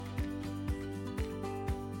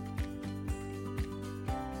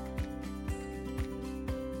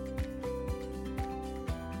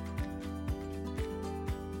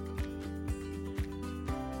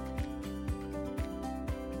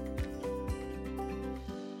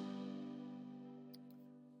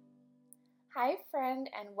Hi, friend,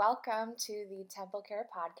 and welcome to the Temple Care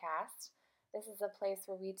Podcast. This is a place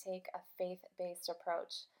where we take a faith-based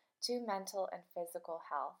approach to mental and physical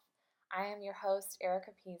health. I am your host,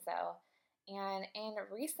 Erica Pizzo, and in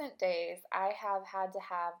recent days, I have had to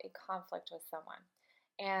have a conflict with someone.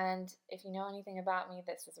 And if you know anything about me,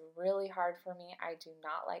 this is really hard for me. I do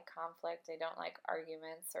not like conflict. I don't like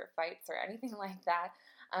arguments or fights or anything like that.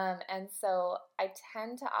 And so I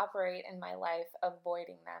tend to operate in my life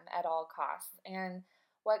avoiding them at all costs. And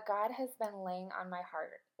what God has been laying on my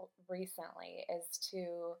heart recently is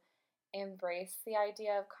to embrace the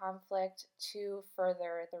idea of conflict to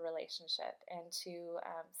further the relationship and to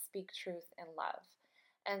speak truth in love.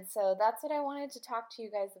 And so that's what I wanted to talk to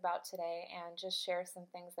you guys about today and just share some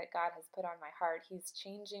things that God has put on my heart. He's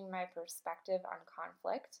changing my perspective on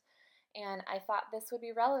conflict. And I thought this would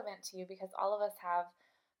be relevant to you because all of us have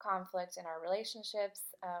conflict in our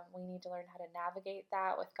relationships. We need to learn how to navigate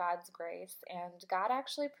that with God's grace. And God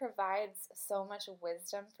actually provides so much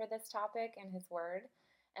wisdom for this topic in His Word.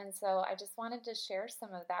 And so I just wanted to share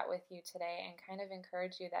some of that with you today and kind of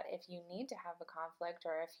encourage you that if you need to have a conflict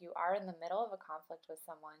or if you are in the middle of a conflict with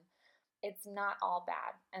someone, it's not all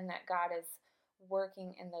bad and that God is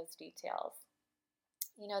working in those details.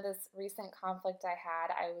 You know, this recent conflict I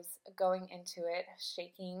had, I was going into it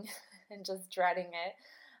shaking and just dreading it.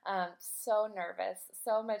 So nervous,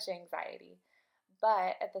 so much anxiety.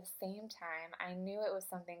 But at the same time, I knew it was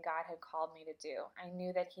something God had called me to do. I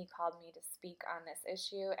knew that He called me to speak on this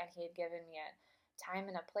issue, and He had given me a time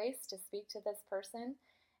and a place to speak to this person.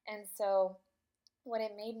 And so, what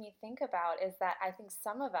it made me think about is that I think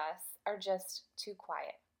some of us are just too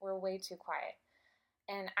quiet. We're way too quiet.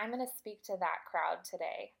 And I'm going to speak to that crowd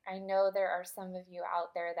today. I know there are some of you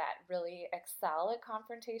out there that really excel at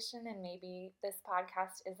confrontation, and maybe this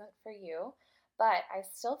podcast isn't for you. But I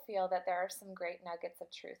still feel that there are some great nuggets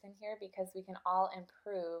of truth in here because we can all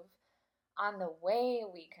improve on the way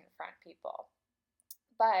we confront people.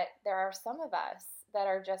 But there are some of us that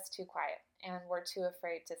are just too quiet and we're too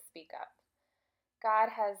afraid to speak up. God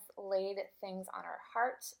has laid things on our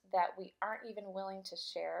heart that we aren't even willing to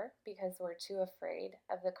share because we're too afraid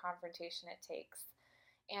of the confrontation it takes.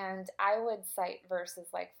 And I would cite verses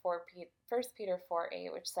like 1 Peter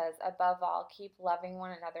 4:8, which says, "Above all, keep loving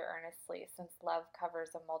one another earnestly, since love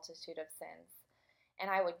covers a multitude of sins." And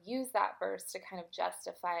I would use that verse to kind of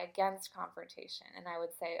justify against confrontation. And I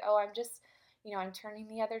would say, oh, I'm turning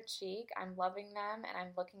the other cheek, I'm loving them, and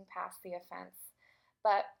I'm looking past the offense.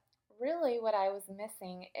 But really what I was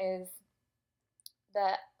missing is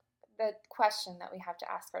the question that we have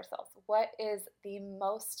to ask ourselves. What is the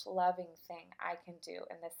most loving thing I can do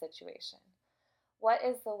in this situation? What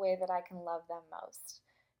is the way that I can love them most?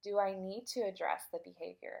 Do I need to address the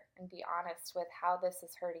behavior and be honest with how this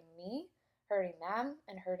is hurting me, hurting them,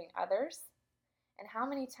 and hurting others? And how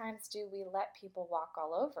many times do we let people walk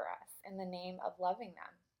all over us in the name of loving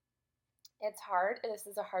them? It's hard. This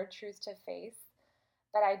is a hard truth to face,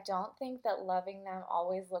 but I don't think that loving them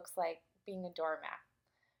always looks like being a doormat.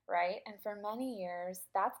 Right? And for many years,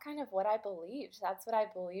 that's kind of what I believed. That's what I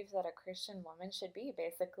believed that a Christian woman should be,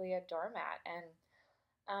 basically a doormat.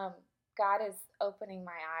 And God is opening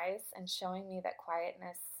my eyes and showing me that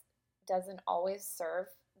quietness doesn't always serve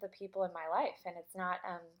the people in my life, and it's not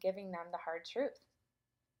giving them the hard truth.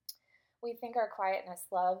 We think our quietness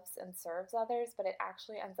loves and serves others, but it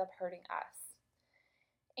actually ends up hurting us.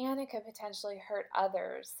 And it could potentially hurt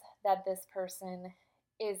others that this person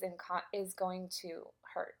is going to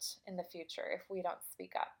hurt in the future if we don't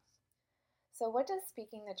speak up. So what does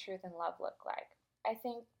speaking the truth in love look like? I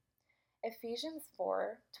think Ephesians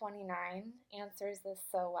 4:29 answers this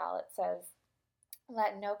so well. It says,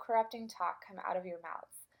 "Let no corrupting talk come out of your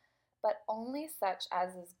mouths, but only such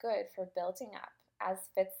as is good for building up, as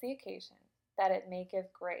fits the occasion, that it may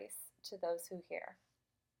give grace to those who hear."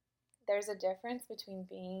 There's a difference between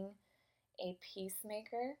being a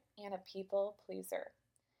peacemaker and a people pleaser.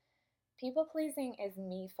 People-pleasing is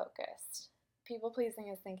me-focused. People-pleasing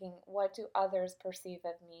is thinking, what do others perceive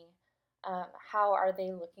of me? How are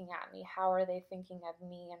they looking at me? How are they thinking of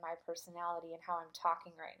me and my personality and how I'm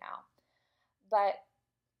talking right now? But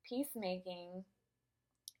peacemaking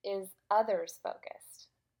is others-focused.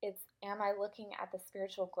 It's, am I looking at the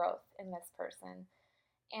spiritual growth in this person?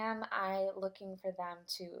 Am I looking for them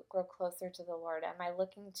to grow closer to the Lord? Am I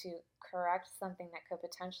looking to correct something that could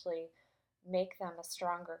potentially make them a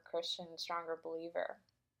stronger Christian, stronger believer?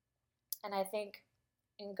 And I think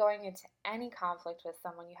in going into any conflict with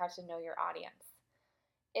someone, you have to know your audience.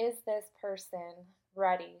 Is this person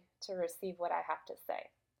ready to receive what I have to say?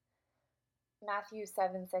 Matthew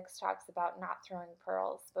 7:6 talks about not throwing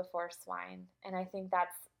pearls before swine, and I think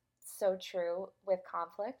that's so true with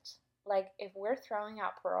conflict. Like, if we're throwing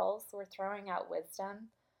out pearls, we're throwing out wisdom.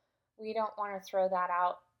 We don't want to throw that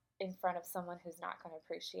out in front of someone who's not going to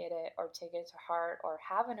appreciate it or take it to heart or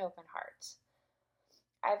have an open heart.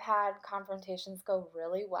 I've had confrontations go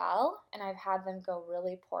really well, and I've had them go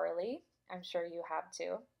really poorly. I'm sure you have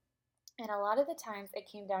too. And a lot of the times it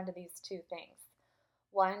came down to these two things.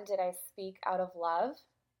 One, did I speak out of love?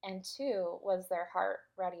 And two, was their heart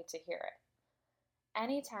ready to hear it?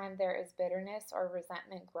 Anytime there is bitterness or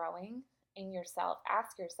resentment growing in yourself,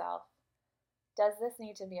 ask yourself, does this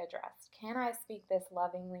need to be addressed? Can I speak this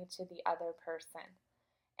lovingly to the other person?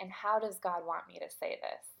 And how does God want me to say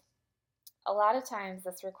this? A lot of times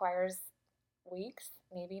this requires weeks,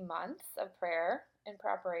 maybe months of prayer and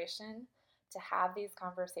preparation to have these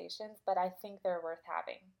conversations, but I think they're worth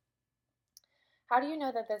having. How do you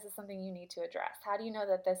know that this is something you need to address? How do you know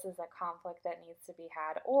that this is a conflict that needs to be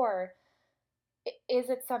had? Or is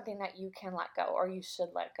it something that you can let go, or you should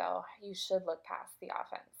let go? You should look past the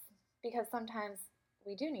offense. Because sometimes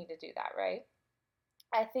we do need to do that, right?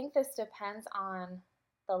 I think this depends on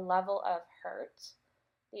the level of hurt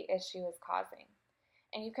the issue is causing.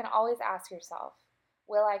 And you can always ask yourself,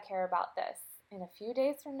 will I care about this in a few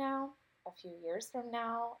days from now, a few years from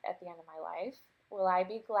now, at the end of my life? Will I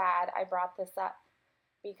be glad I brought this up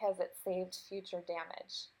because it saved future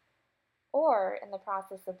damage? Or in the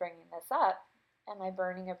process of bringing this up, am I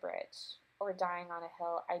burning a bridge or dying on a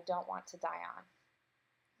hill I don't want to die on?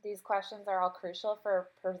 These questions are all crucial for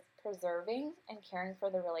preserving and caring for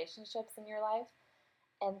the relationships in your life.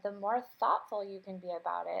 And the more thoughtful you can be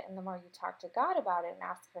about it, and the more you talk to God about it and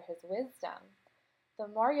ask for His wisdom, the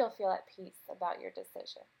more you'll feel at peace about your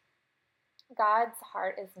decision. God's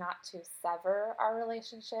heart is not to sever our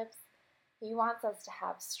relationships. He wants us to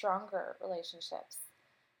have stronger relationships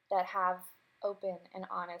that have open and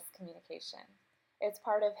honest communication. It's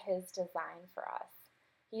part of His design for us.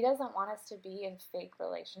 He doesn't want us to be in fake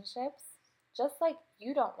relationships, just like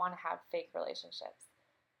you don't want to have fake relationships.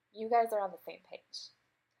 You guys are on the same page.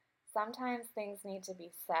 Sometimes things need to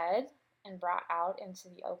be said and brought out into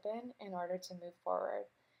the open in order to move forward.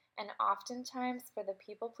 And oftentimes for the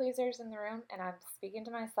people pleasers in the room, and I'm speaking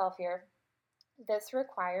to myself here, this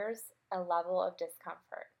requires a level of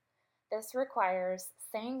discomfort. This requires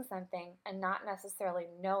saying something and not necessarily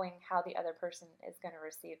knowing how the other person is going to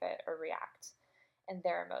receive it or react and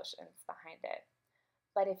their emotions behind it.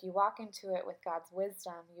 But if you walk into it with God's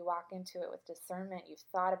wisdom, you walk into it with discernment, you've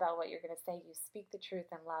thought about what you're going to say, you speak the truth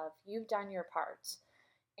in love, you've done your part.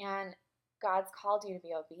 And God's called you to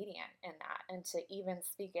be obedient in that and to even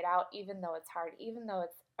speak it out, even though it's hard, even though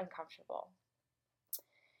it's uncomfortable.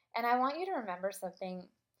 And I want you to remember something.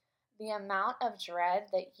 The amount of dread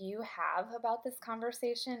that you have about this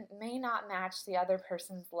conversation may not match the other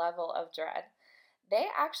person's level of dread. They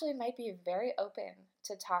actually might be very open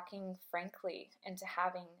to talking frankly and to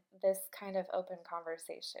having this kind of open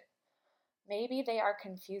conversation. Maybe they are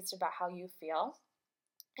confused about how you feel,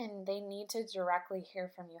 and they need to directly hear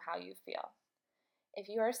from you how you feel. If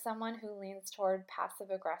you are someone who leans toward passive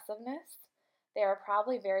aggressiveness, they are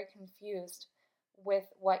probably very confused with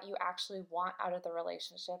what you actually want out of the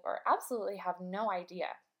relationship, or absolutely have no idea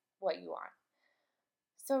what you want.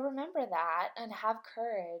 So remember that and have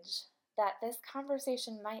courage that this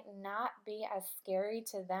conversation might not be as scary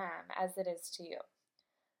to them as it is to you.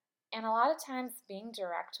 And a lot of times being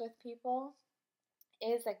direct with people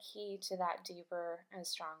is a key to that deeper and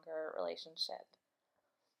stronger relationship.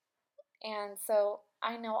 And so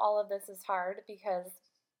I know all of this is hard because,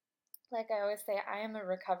 like I always say, I am a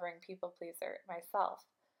recovering people pleaser myself.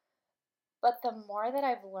 But the more that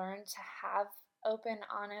I've learned to have open,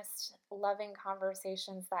 honest, loving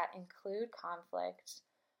conversations that include conflict,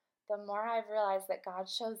 the more I've realized that God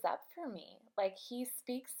shows up for me. Like, He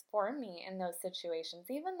speaks for me in those situations,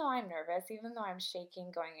 even though I'm nervous, even though I'm shaking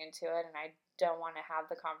going into it and I don't want to have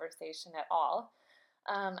the conversation at all.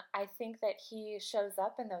 I think that He shows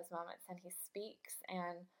up in those moments and He speaks.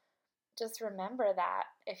 And just remember that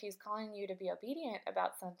if He's calling you to be obedient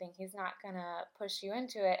about something, He's not going to push you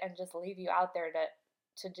into it and just leave you out there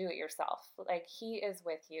to do it yourself. Like, He is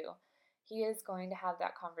with you. He is going to have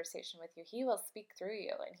that conversation with you. He will speak through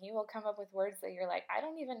you, and He will come up with words that you're like, I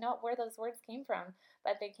don't even know where those words came from,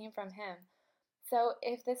 but they came from Him. So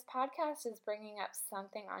if this podcast is bringing up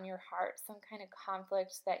something on your heart, some kind of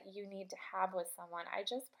conflict that you need to have with someone, I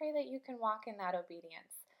just pray that you can walk in that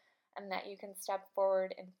obedience and that you can step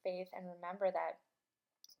forward in faith and remember that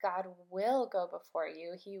God will go before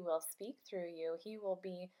you. He will speak through you. He will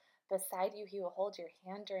be beside you. He will hold your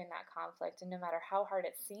hand during that conflict. And no matter how hard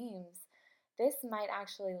it seems, this might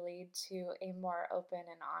actually lead to a more open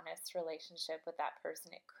and honest relationship with that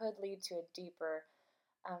person. It could lead to a deeper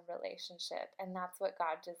relationship, and that's what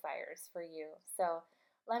God desires for you. So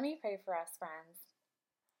let me pray for us, friends.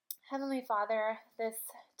 Heavenly Father, this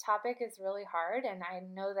topic is really hard, and I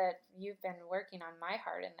know that you've been working on my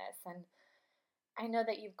heart in this, and I know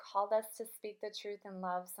that you've called us to speak the truth in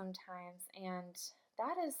love sometimes, and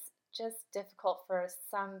that is just difficult for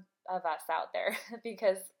some of us out there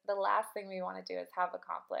because the last thing we want to do is have a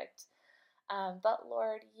conflict. But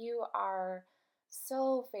Lord, you are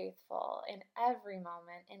so faithful in every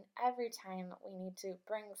moment, in every time we need to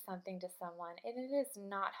bring something to someone. And it is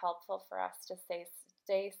not helpful for us to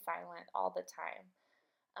stay silent all the time.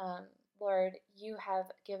 Um, Lord, you have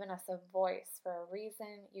given us a voice for a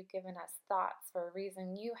reason. You've given us thoughts for a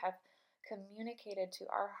reason. You have communicated to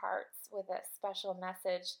our hearts with a special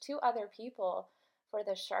message to other people for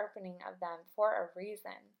the sharpening of them for a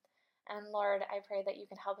reason. And Lord, I pray that you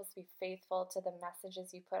can help us be faithful to the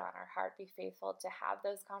messages you put on our heart, be faithful to have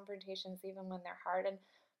those confrontations even when they're hard. And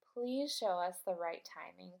please show us the right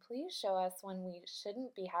timing. Please show us when we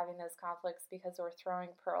shouldn't be having those conflicts because we're throwing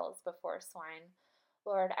pearls before swine.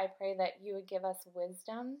 Lord, I pray that you would give us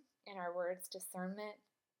wisdom in our words, discernment,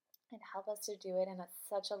 and help us to do it in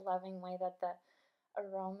such a loving way that the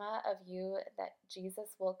aroma of you, that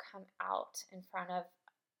Jesus will come out in front of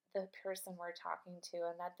the person we're talking to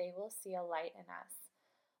and that they will see a light in us,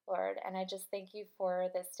 Lord. And I just thank you for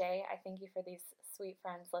this day. I thank you for these sweet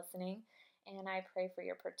friends listening, and I pray for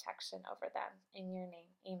your protection over them. In your name,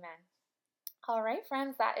 amen. All right,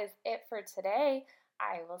 friends, that is it for today.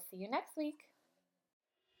 I will see you next week.